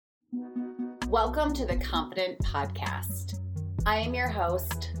Welcome to the Confident Podcast. I am your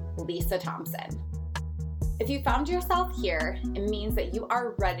host, Lisa Thompson. If you found yourself here, it means that you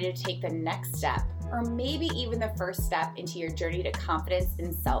are ready to take the next step, or maybe even the first step into your journey to confidence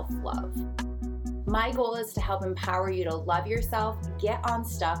and self-love. My goal is to help empower you to love yourself, get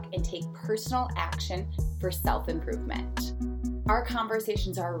unstuck, and take personal action for self-improvement. Our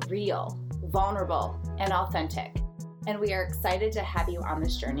conversations are real, vulnerable, and authentic, and we are excited to have you on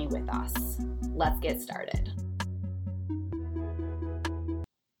this journey with us. Let's get started.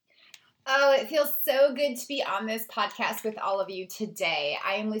 Oh, it feels so good to be on this podcast with all of you today.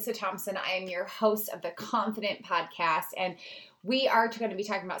 I am Lisa Thompson. I am your host of the Confident Podcast, and we are going to be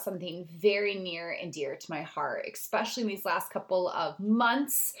talking about something very near and dear to my heart, especially in these last couple of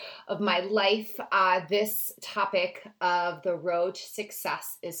months of my life. This topic of the road to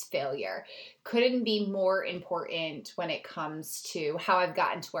success is failure couldn't be more important when it comes to how I've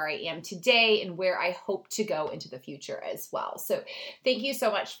gotten to where I am today and where I hope to go into the future as well. So thank you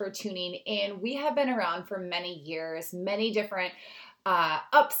so much for tuning in. We have been around for many years, many different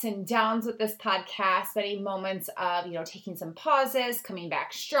ups and downs with this podcast, many moments of, taking some pauses, coming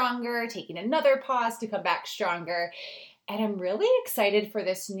back stronger, taking another pause to come back stronger. And I'm really excited for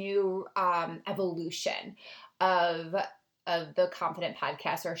this new evolution of the Confident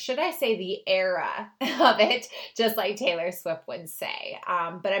Podcast, or should I say the era of it, just like Taylor Swift would say.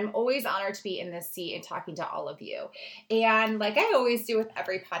 But I'm always honored to be in this seat and talking to all of you. And like I always do with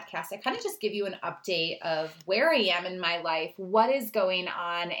every podcast, I kind of just give you an update of where I am in my life, what is going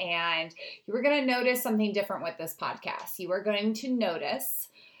on, and you are going to notice something different with this podcast. You are going to notice,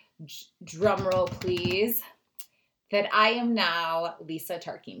 drum roll please, that I am now Lisa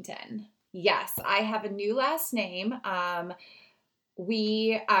Tarkington. Yes, I have a new last name. I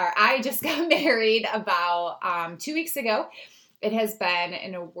just got married about 2 weeks ago. It has been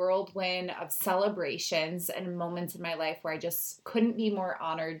in a whirlwind of celebrations and moments in my life where I just couldn't be more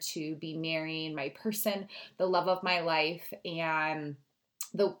honored to be marrying my person, the love of my life, and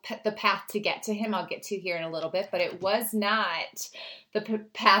the path to get to him. I'll get to here in a little bit, but it was not the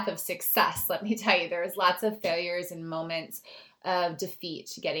path of success. Let me tell you, there was lots of failures and moments of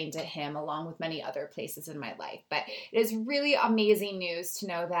defeat getting to him, along with many other places in my life. But it is really amazing news to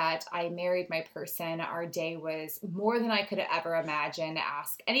know that I married my person. Our day was more than I could ever imagine.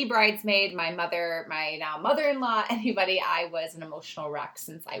 Ask any bridesmaid, my mother, my now mother-in-law, anybody. I was an emotional wreck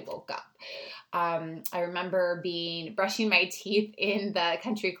since I woke up. I remember brushing my teeth in the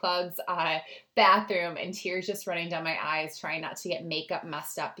country club's bathroom and tears just running down my eyes, trying not to get makeup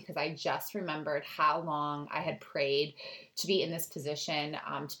messed up, because I just remembered how long I had prayed to be in this position,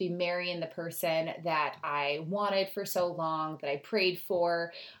 to be marrying the person that I wanted for so long, that I prayed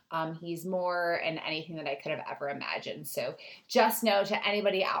for. He's more and anything that I could have ever imagined. So just know, to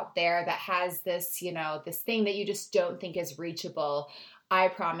anybody out there that has this, this thing that you just don't think is reachable, I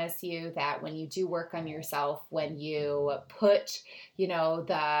promise you that when you do work on yourself, when you put,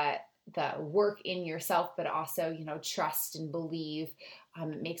 the work in yourself, but also, trust and believe,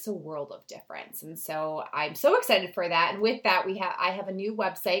 it makes a world of difference. And so I'm so excited for that. And with that, I have a new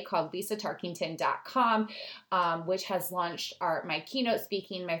website called lisatarkington.com, which has launched my keynote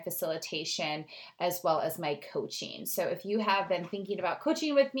speaking, my facilitation, as well as my coaching. So if you have been thinking about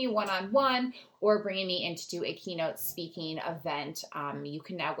coaching with me one-on-one, or bringing me in to do a keynote speaking event, you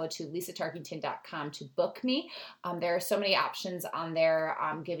can now go to lisatarkington.com to book me. There are so many options on there,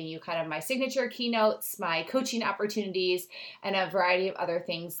 giving you kind of my signature keynotes, my coaching opportunities, and a variety of other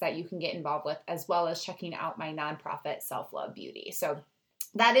things that you can get involved with, as well as checking out my nonprofit, Self-Love Beauty. So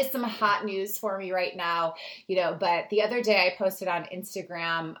that is some hot news for me right now, but the other day I posted on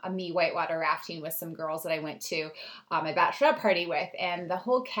Instagram me whitewater rafting with some girls that I went to my bachelorette party with, and the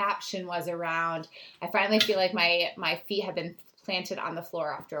whole caption was around, I finally feel like my feet have been planted on the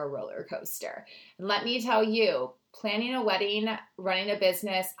floor after a roller coaster. And let me tell you, planning a wedding, running a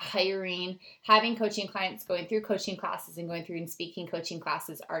business, hiring, having coaching clients, going through coaching classes, and going through and speaking coaching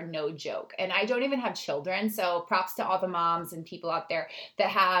classes are no joke. And I don't even have children, so props to all the moms and people out there that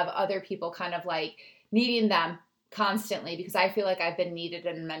have other people kind of like needing them constantly, because I feel like I've been needed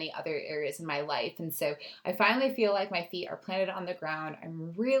in many other areas in my life. And so I finally feel like my feet are planted on the ground.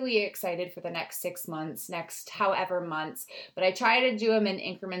 I'm really excited for the next 6 months, next however months, but I try to do them in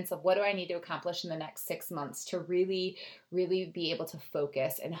increments of what do I need to accomplish in the next 6 months to really, really be able to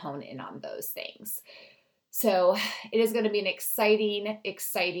focus and hone in on those things. So it is going to be an exciting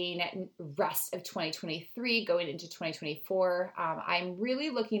rest of 2023 going into 2024. I'm really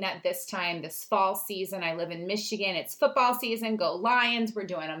looking at this fall season. I live in Michigan. It's football season. Go Lions. We're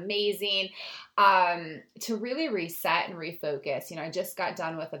doing amazing. To really reset and refocus. I just got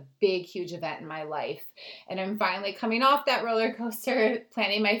done with a big, huge event in my life, and I'm finally coming off that roller coaster,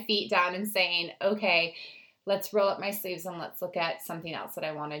 planting my feet down and saying, okay, let's roll up my sleeves and let's look at something else that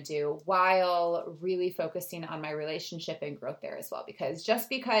I want to do while really focusing on my relationship and growth there as well. Because just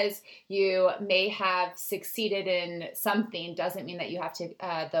because you may have succeeded in something doesn't mean that you have to,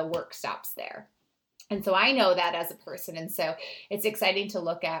 the work stops there. And so I know that as a person. And so it's exciting to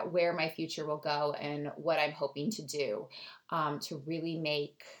look at where my future will go and what I'm hoping to do to really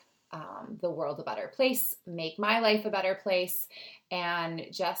make the world a better place, make my life a better place, and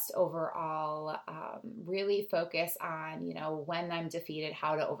just overall really focus on, when I'm defeated,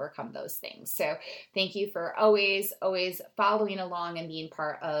 how to overcome those things. So thank you for always following along and being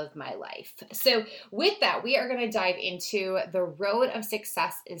part of my life. So with that, we are going to dive into the road of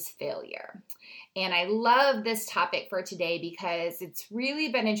success is failure. And I love this topic for today because it's really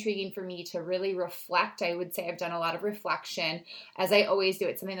been intriguing for me to really reflect. I would say I've done a lot of reflection, as I always do.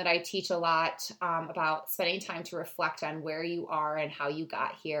 It's something that I teach a lot about, spending time to reflect on where you are and how you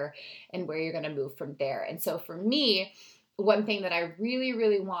got here and where you're going to move from there. And so for me, one thing that I really,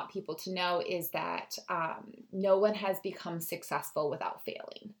 really want people to know is that no one has become successful without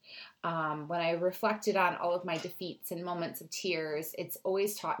failing. When I reflected on all of my defeats and moments of tears, it's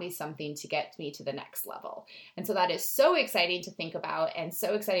always taught me something to get me to the next level. And so that is so exciting to think about, and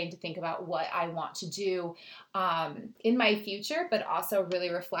so exciting to think about what I want to do in my future, but also really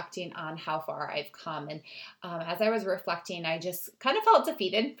reflecting on how far I've come. And as I was reflecting, I just kind of felt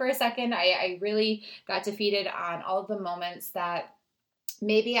defeated for a second. I really got defeated on all of the moments that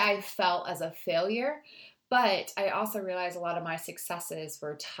maybe I felt as a failure. But I also realized a lot of my successes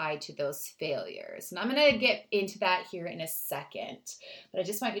were tied to those failures. And I'm going to get into that here in a second. But I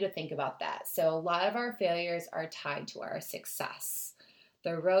just want you to think about that. So a lot of our failures are tied to our success.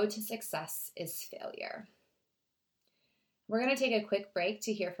 The road to success is failure. We're going to take a quick break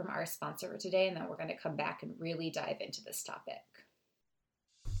to hear from our sponsor for today, and then we're going to come back and really dive into this topic.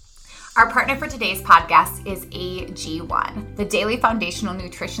 Our partner for today's podcast is AG1, the daily foundational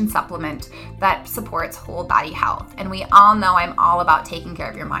nutrition supplement that supports whole body health. And we all know I'm all about taking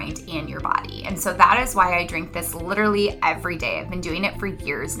care of your mind and your body. And so that is why I drink this literally every day. I've been doing it for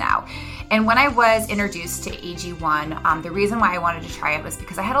years now. And when I was introduced to AG1, the reason why I wanted to try it was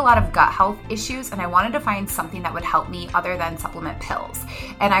because I had a lot of gut health issues and I wanted to find something that would help me other than supplement pills.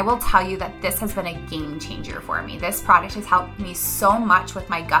 And I will tell you that this has been a game changer for me. This product has helped me so much with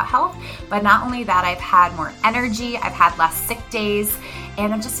my gut health. But not only that, I've had more energy, I've had less sick days,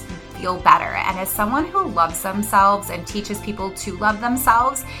 and I just feel better. And as someone who loves themselves and teaches people to love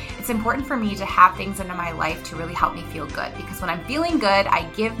themselves, it's important for me to have things into my life to really help me feel good. Because when I'm feeling good, I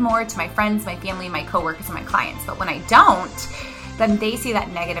give more to my friends, my family, my coworkers, and my clients. But when I don't, then they see that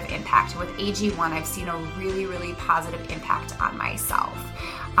negative impact. With AG1, I've seen a really, really positive impact on myself.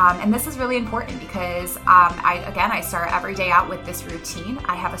 And this is really important because I start every day out with this routine.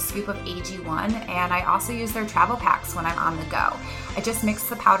 I have a scoop of AG1 and I also use their travel packs when I'm on the go. I just mix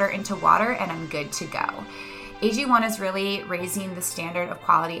the powder into water and I'm good to go. AG1 is really raising the standard of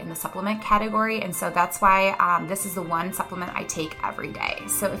quality in the supplement category, and so that's why this is the one supplement I take every day.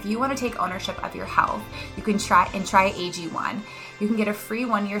 So if you want to take ownership of your health, you can try AG1. You can get a free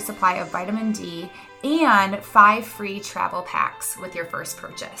 1-year supply of vitamin D and 5 free travel packs with your first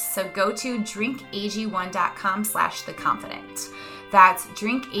purchase. So go to drinkag1.com/theconfident. That's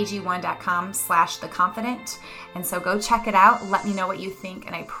drinkag1.com/theconfident. And so go check it out. Let me know what you think,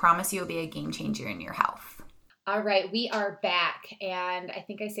 and I promise you'll be a game changer in your health. All right, we are back, and I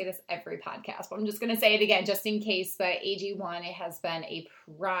think I say this every podcast, but I'm just going to say it again just in case, but AG1, it has been a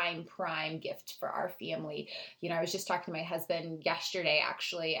prime gift for our family. I was just talking to my husband yesterday,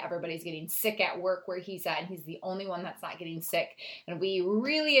 actually. Everybody's getting sick at work where he's at, and he's the only one that's not getting sick, and we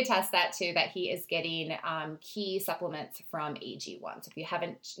really attest that too, that he is getting key supplements from AG1. So if you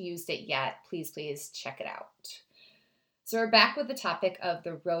haven't used it yet, please check it out. So we're back with the topic of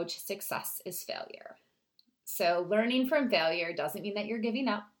the road to success is failure. So learning from failure doesn't mean that you're giving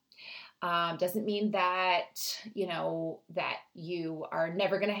up. Doesn't mean that, that you are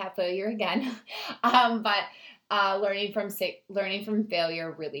never going to have failure again. But learning from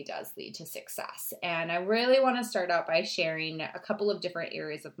failure really does lead to success. And I really want to start out by sharing a couple of different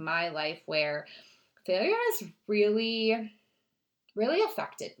areas of my life where failure has really, really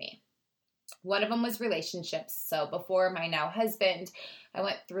affected me. One of them was relationships. So before my now husband, I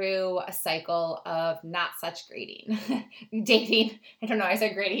went through a cycle of not such dating. I don't know. I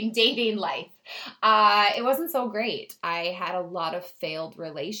said grading, dating life. It wasn't so great. I had a lot of failed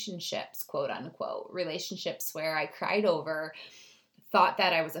relationships, quote unquote, relationships where I cried over, thought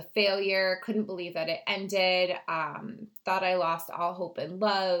that I was a failure, couldn't believe that it ended, thought I lost all hope and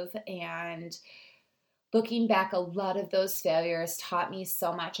love. And looking back, a lot of those failures taught me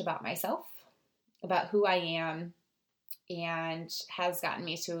so much about myself, about who I am, and has gotten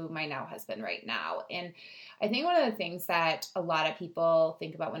me to my now husband right now. And I think one of the things that a lot of people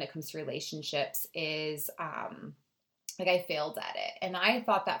think about when it comes to relationships is like I failed at it. And I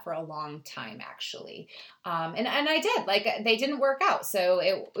thought that for a long time, actually. And I did. Like, they didn't work out. So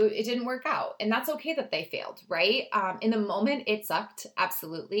it didn't work out. And that's okay that they failed, right? In the moment, it sucked.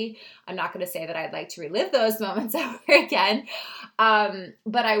 Absolutely. I'm not going to say that I'd like to relive those moments over again.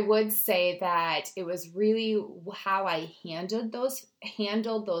 But I would say that it was really how I handled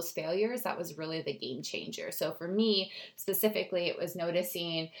those failures that was really the game changer. So for me specifically, it was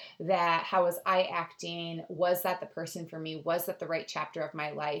noticing that how was I acting? Was that the person for me? Was that the right chapter of my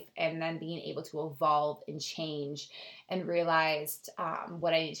life? And then being able to evolve and change and realized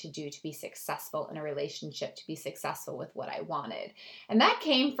what I need to do to be successful in a relationship, to be successful with what I wanted. And that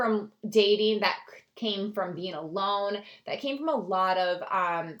came from dating, that came from being alone, that came from a lot of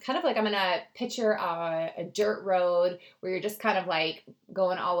kind of like, I'm going to picture a dirt road where you're just kind of like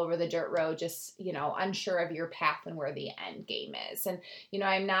going all over the dirt road, just, unsure of your path and where the end game is. And,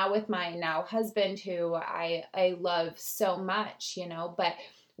 I'm now with my now husband who I love so much, but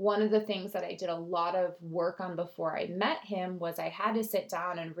one of the things that I did a lot of work on before I met him was I had to sit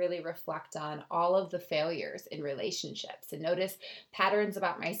down and really reflect on all of the failures in relationships and notice patterns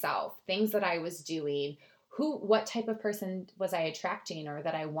about myself, things that I was doing, what type of person was I attracting or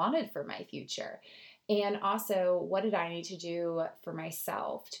that I wanted for my future. And also, what did I need to do for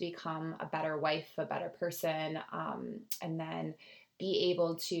myself to become a better wife, a better person, and then be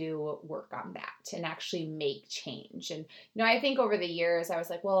able to work on that and actually make change. And, I think over the years I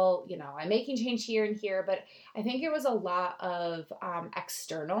was like, well, I'm making change here and here, but I think it was a lot of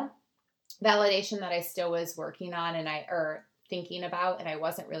external validation that I still was working on or thinking about, and I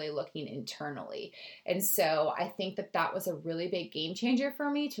wasn't really looking internally. And so I think that was a really big game changer for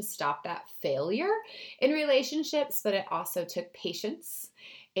me to stop that failure in relationships, but it also took patience.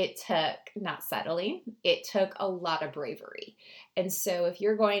 It took not settling. It took a lot of bravery. And so if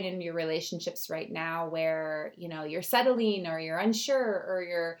you're going into your relationships right now where, you're settling or you're unsure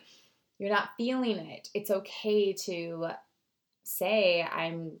or you're not feeling it, it's okay to say,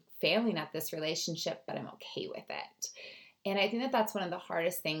 I'm failing at this relationship, but I'm okay with it. And I think that that's one of the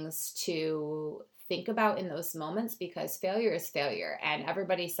hardest things to think about in those moments, because failure is failure. And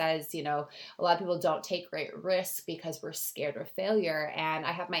everybody says, a lot of people don't take great risks because we're scared of failure. And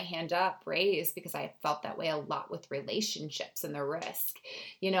I have my hand up raised because I felt that way a lot with relationships and the risk,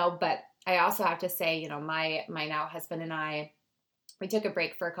 but I also have to say, my now husband and we took a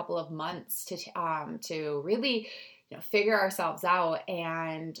break for a couple of months to really figure ourselves out.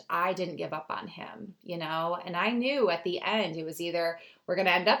 And I didn't give up on him, and I knew at the end it was either we're going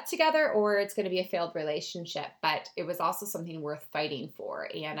to end up together or it's going to be a failed relationship, but it was also something worth fighting for.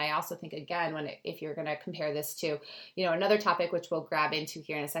 And I also think, again, if you're going to compare this to, another topic, which we'll grab into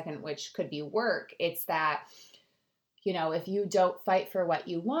here in a second, which could be work, it's that, if you don't fight for what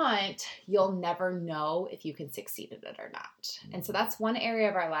you want, you'll never know if you can succeed at it or not. And so that's one area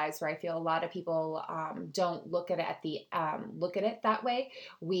of our lives where I feel a lot of people don't look at it that way.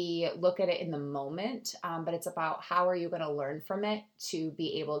 We look at it in the moment, but it's about how are you going to learn from it to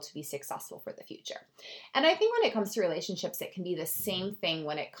be able to be successful for the future. And I think when it comes to relationships, it can be the same thing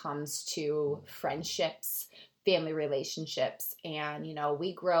when it comes to friendships, family relationships, and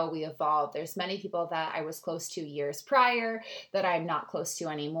we grow, we evolve. There's many people that I was close to years prior that I'm not close to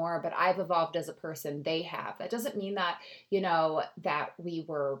anymore, but I've evolved as a person. They have. That doesn't mean that that we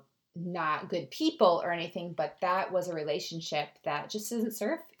were not good people or anything, but that was a relationship that just doesn't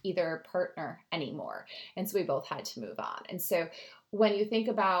serve either partner anymore, and so we both had to move on. And so when you think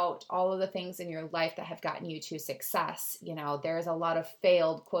about all of the things in your life that have gotten you to success, there's a lot of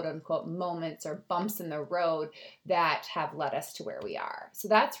failed, quote unquote, moments or bumps in the road that have led us to where we are. So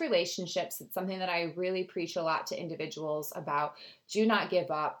that's relationships. It's something that I really preach a lot to individuals about. Do not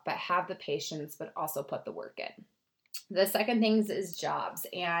give up, but have the patience, but also put the work in. The second thing is jobs.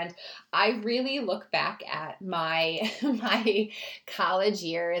 And I really look back at my college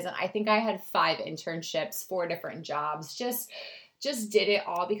years, and I think I had 5 internships, 4 different jobs, just just did it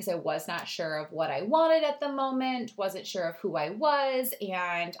all because I was not sure of what I wanted at the moment, wasn't sure of who I was,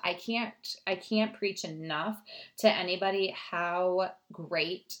 and I can't preach enough to anybody how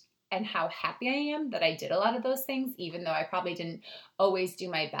great and how happy I am that I did a lot of those things, even though I probably didn't always do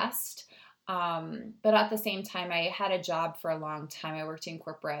my best. But at the same time, I had a job for a long time. I worked in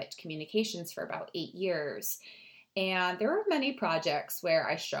corporate communications for about 8 years, and there were many projects where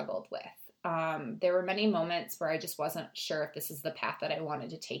I struggled with. There were many moments where I just wasn't sure if this is the path that I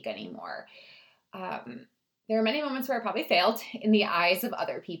wanted to take anymore. There were many moments where I probably failed in the eyes of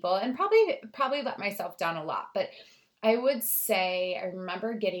other people and probably let myself down a lot. But I would say I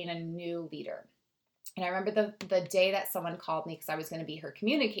remember getting a new leader. And I remember the day that someone called me because I was going to be her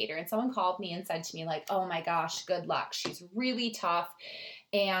communicator. And someone called me and said to me, like, oh my gosh, good luck. She's really tough.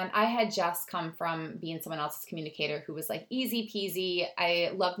 And I had just come from being someone else's communicator who was like easy peasy.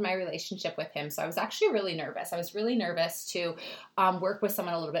 I loved my relationship with him. So I was actually really nervous. I was really nervous to work with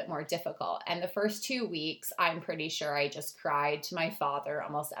someone a little bit more difficult. And the first 2 weeks, I'm pretty sure I just cried to my father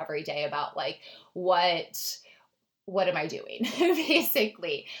almost every day about like, what am I doing,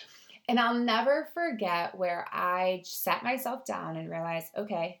 basically. And I'll never forget where I sat myself down and realized,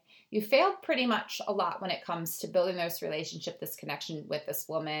 okay, you failed pretty much a lot when it comes to building this relationship, this connection with this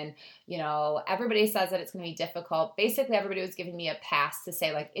woman. You know, everybody says that it's going to be difficult. Basically, everybody was giving me a pass to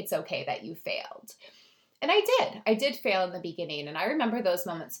say, like, it's okay that you failed. And I did. I did fail in the beginning. And I remember those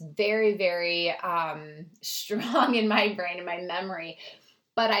moments very, very strong in my brain and my memory.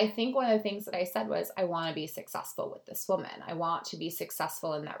 But I think one of the things that I said was, I want to be successful with this woman. I want to be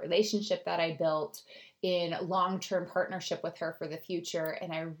successful in that relationship that I built, in long-term partnership with her for the future.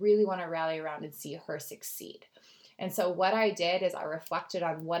 And I really want to rally around and see her succeed. And so what I did is I reflected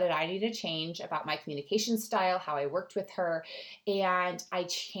on what did I need to change about my communication style, how I worked with her, and I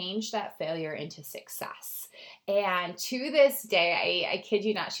changed that failure into success. And to this day, I kid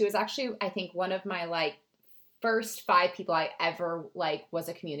you not, she was actually, I think, one of my like first 5 people I ever like was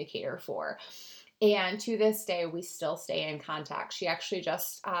a communicator for. And to this day, we still stay in contact. She actually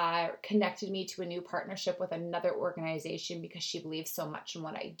just connected me to a new partnership with another organization because she believes so much in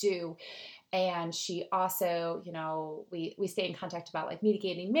what I do. And she also, you know, we stay in contact about like me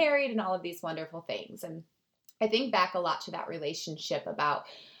getting married and all of these wonderful things. And I think back a lot to that relationship about,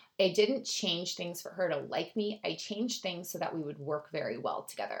 I didn't change things for her to like me. I changed things so that we would work very well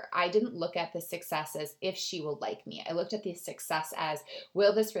together. I didn't look at the success as if she will like me. I looked at the success as,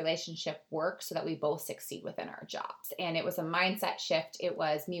 will this relationship work so that we both succeed within our jobs? And it was a mindset shift. It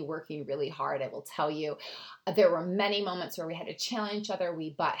was me working really hard. I will tell you, there were many moments where we had to challenge each other.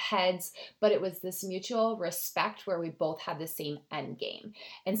 We butt heads, but it was this mutual respect where we both had the same end game.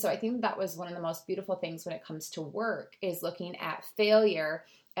 And so I think that was one of the most beautiful things when it comes to work, is looking at failure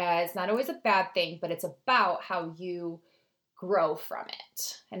as not always a bad thing, but it's about how you grow from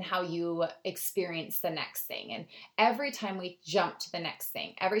it and how you experience the next thing. And every time we jump to the next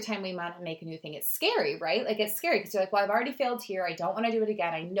thing, every time we want to make a new thing, it's scary, right? Like, it's scary because you're like, well, I've already failed here. I don't want to do it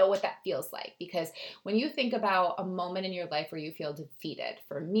again. I know what that feels like. Because when you think about a moment in your life where you feel defeated,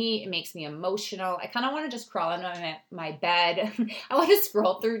 for me, it makes me emotional. I kind of want to just crawl into my bed. I want to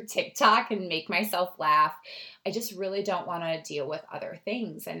scroll through TikTok and make myself laugh. I just really don't want to deal with other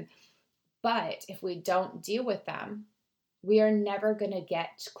things. But if we don't deal with them, we are never going to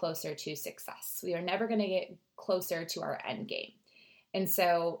get closer to success. We are never going to get closer to our end game. And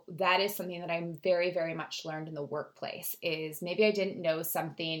so that is something that I'm very, very much learned in the workplace, is maybe I didn't know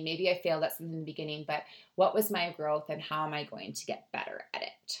something, maybe I failed at something in the beginning, but what was my growth and how am I going to get better at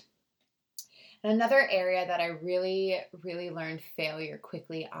it? And another area that I really, really learned failure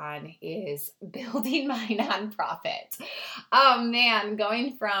quickly on is building my nonprofit. Oh man,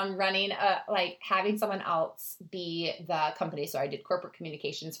 going from running having someone else be the company. So I did corporate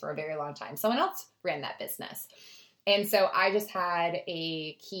communications for a very long time. Someone else ran that business. And so I just had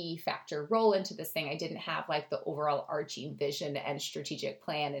a key factor role into this thing. I didn't have like the overall arching vision and strategic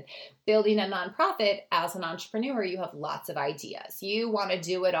plan. And building a nonprofit as an entrepreneur, you have lots of ideas. You want to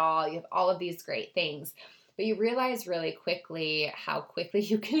do it all. You have all of these great things. But you realize really quickly how quickly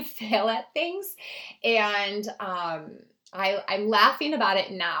you can fail at things. And I'm laughing about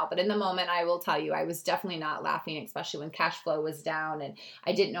it now, but in the moment, I will tell you, I was definitely not laughing, especially when cash flow was down and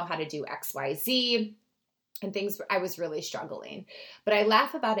I didn't know how to do X, Y, Z. And things, I was really struggling. But I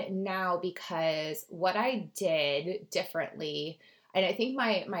laugh about it now because what I did differently, and I think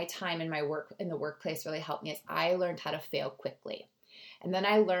my time in my work in the workplace really helped me, is I learned how to fail quickly. And then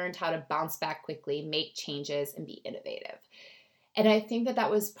I learned how to bounce back quickly, make changes, and be innovative. And I think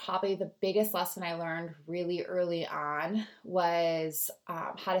that was probably the biggest lesson I learned really early on, was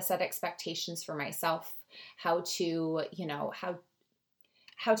how to set expectations for myself, how to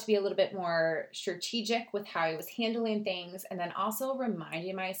how to be a little bit more strategic with how I was handling things, and then also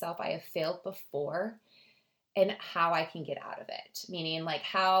reminding myself I have failed before and how I can get out of it. Meaning like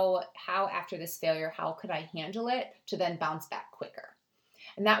how after this failure, how could I handle it to then bounce back quicker?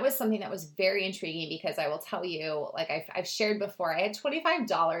 And that was something that was very intriguing because I will tell you, like I've shared before, I had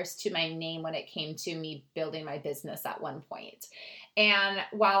 $25 to my name when it came to me building my business at one point. And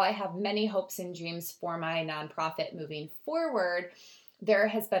while I have many hopes and dreams for my nonprofit moving forward, there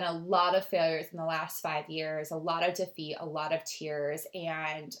has been a lot of failures in the last 5 years, a lot of defeat, a lot of tears.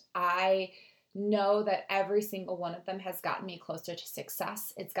 And I know that every single one of them has gotten me closer to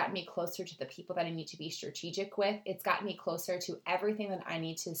success. It's gotten me closer to the people that I need to be strategic with. It's gotten me closer to everything that I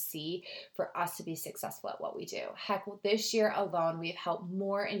need to see for us to be successful at what we do. Heck, this year alone, we've helped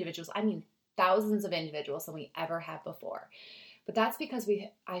more individuals, thousands of individuals than we ever have before. But that's because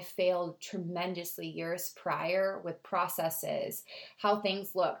I failed tremendously years prior with processes, how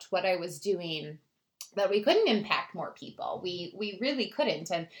things looked, what I was doing, that we couldn't impact more people. We really couldn't.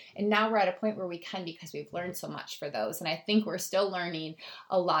 And now we're at a point where we can because we've learned so much for those. And I think we're still learning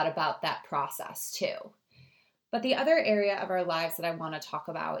a lot about that process too. But the other area of our lives that I want to talk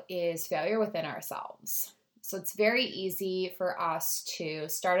about is failure within ourselves. So it's very easy for us to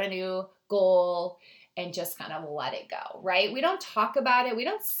start a new goal and just kind of let it go, right? We don't talk about it. We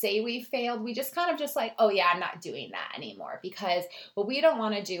don't say we failed. We just kind of just like, oh yeah, I'm not doing that anymore, because what we don't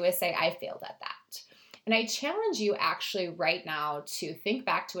want to do is say I failed at that. And I challenge you actually right now to think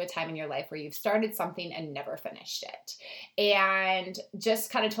back to a time in your life where you've started something and never finished it. And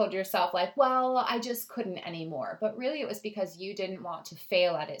just kind of told yourself like, well, I just couldn't anymore. But really it was because you didn't want to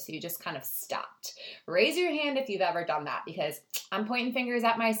fail at it. So you just kind of stopped. Raise your hand if you've ever done that, because I'm pointing fingers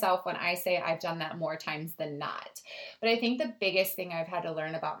at myself when I say I've done that more times than not. But I think the biggest thing I've had to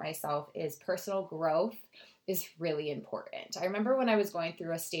learn about myself is personal growth is really important. I remember when I was going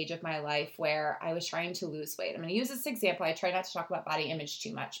through a stage of my life where I was trying to lose weight. I'm going to use this example. I try not to talk about body image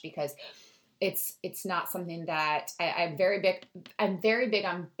too much because it's not something that I'm very big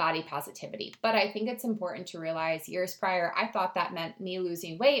on body positivity. But I think it's important to realize years prior, I thought that meant me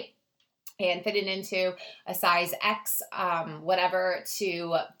losing weight and fitting into a size X, whatever,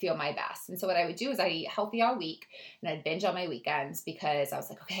 to feel my best. And so what I would do is I'd eat healthy all week and I'd binge on my weekends because I was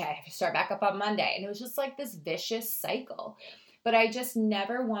like, okay, I have to start back up on Monday. And it was just like this vicious cycle. But I just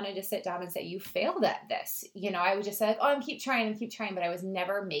never wanted to sit down and say, you failed at this. I would just say, like, oh, I'm keep trying, but I was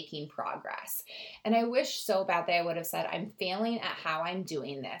never making progress. And I wish so bad that I would have said, I'm failing at how I'm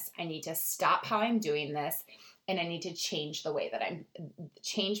doing this. I need to stop how I'm doing this. And I need to change the way that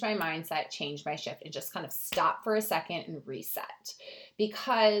change my mindset, change my shift, and just kind of stop for a second and reset.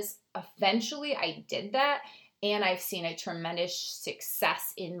 Because eventually I did that, and I've seen a tremendous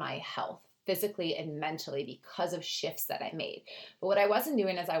success in my health, physically and mentally, because of shifts that I made. But what I wasn't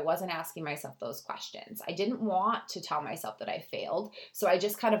doing is I wasn't asking myself those questions. I didn't want to tell myself that I failed, so I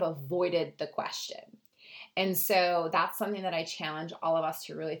just kind of avoided the question. And so that's something that I challenge all of us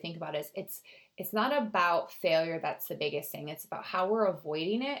to really think about is it's not about failure that's the biggest thing. It's about how we're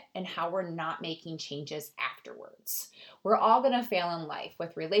avoiding it and how we're not making changes afterwards. We're all going to fail in life,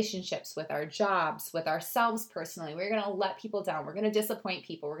 with relationships, with our jobs, with ourselves personally. We're going to let people down. We're going to disappoint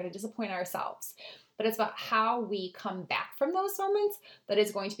people. We're going to disappoint ourselves. But it's about how we come back from those moments that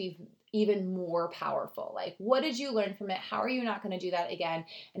is going to be even more powerful. Like, what did you learn from it? How are you not going to do that again?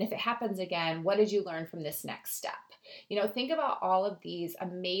 And if it happens again, what did you learn from this next step? Think about all of these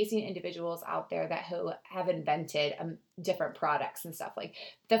amazing individuals out there who have invented different products and stuff. Like,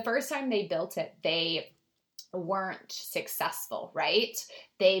 the first time they built it, they weren't successful, right?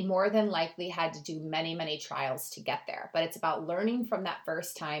 They more than likely had to do many, many trials to get there. But it's about learning from that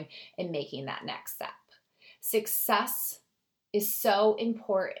first time and making that next step. Success is so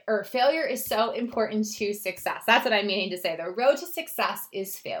important, or failure is so important to success. That's what I'm meaning to say. The road to success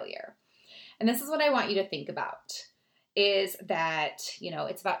is failure. And this is what I want you to think about, is that,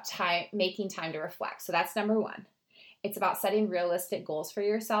 it's about making time to reflect. So that's number one. It's about setting realistic goals for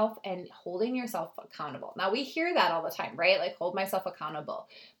yourself and holding yourself accountable. Now, we hear that all the time, right? Like, hold myself accountable.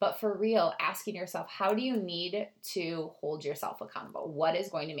 But for real, asking yourself, how do you need to hold yourself accountable? What is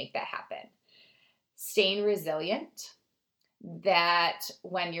going to make that happen? Staying resilient, that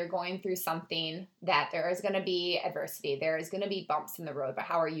when you're going through something, that there is going to be adversity, there is going to be bumps in the road, but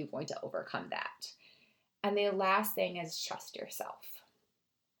how are you going to overcome that? And the last thing is trust yourself.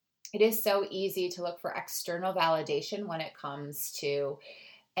 It is so easy to look for external validation when it comes to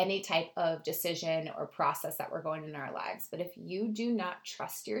any type of decision or process that we're going in our lives. But if you do not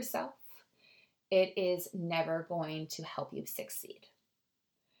trust yourself, it is never going to help you succeed.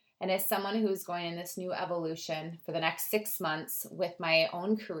 And as someone who's going in this new evolution for the next 6 months with my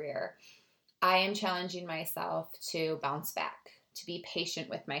own career, I am challenging myself to bounce back, to be patient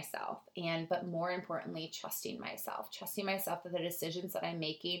with myself, but more importantly, trusting myself that the decisions that I'm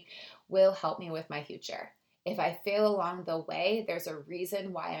making will help me with my future. If I fail along the way, there's a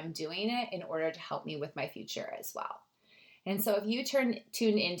reason why I'm doing it in order to help me with my future as well. And so if you tune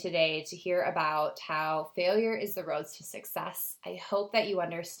in today to hear about how failure is the road to success, I hope that you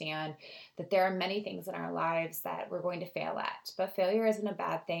understand that there are many things in our lives that we're going to fail at. But failure isn't a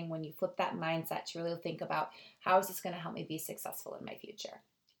bad thing when you flip that mindset to really think about, how is this going to help me be successful in my future?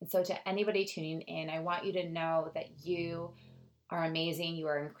 And so to anybody tuning in, I want you to know that you are amazing, you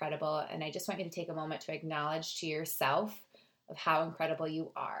are incredible, and I just want you to take a moment to acknowledge to yourself of how incredible you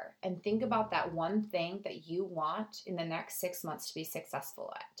are. And think about that one thing that you want in the next 6 months to be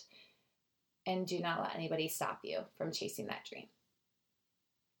successful at. And do not let anybody stop you from chasing that dream.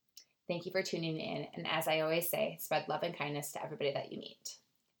 Thank you for tuning in. And as I always say, spread love and kindness to everybody that you meet.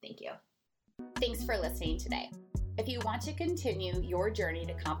 Thank you. Thanks for listening today. If you want to continue your journey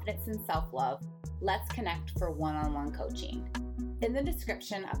to confidence and self-love, let's connect for one-on-one coaching. In the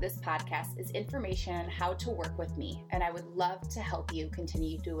description of this podcast is information on how to work with me, and I would love to help you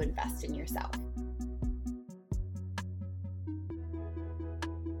continue to invest in yourself.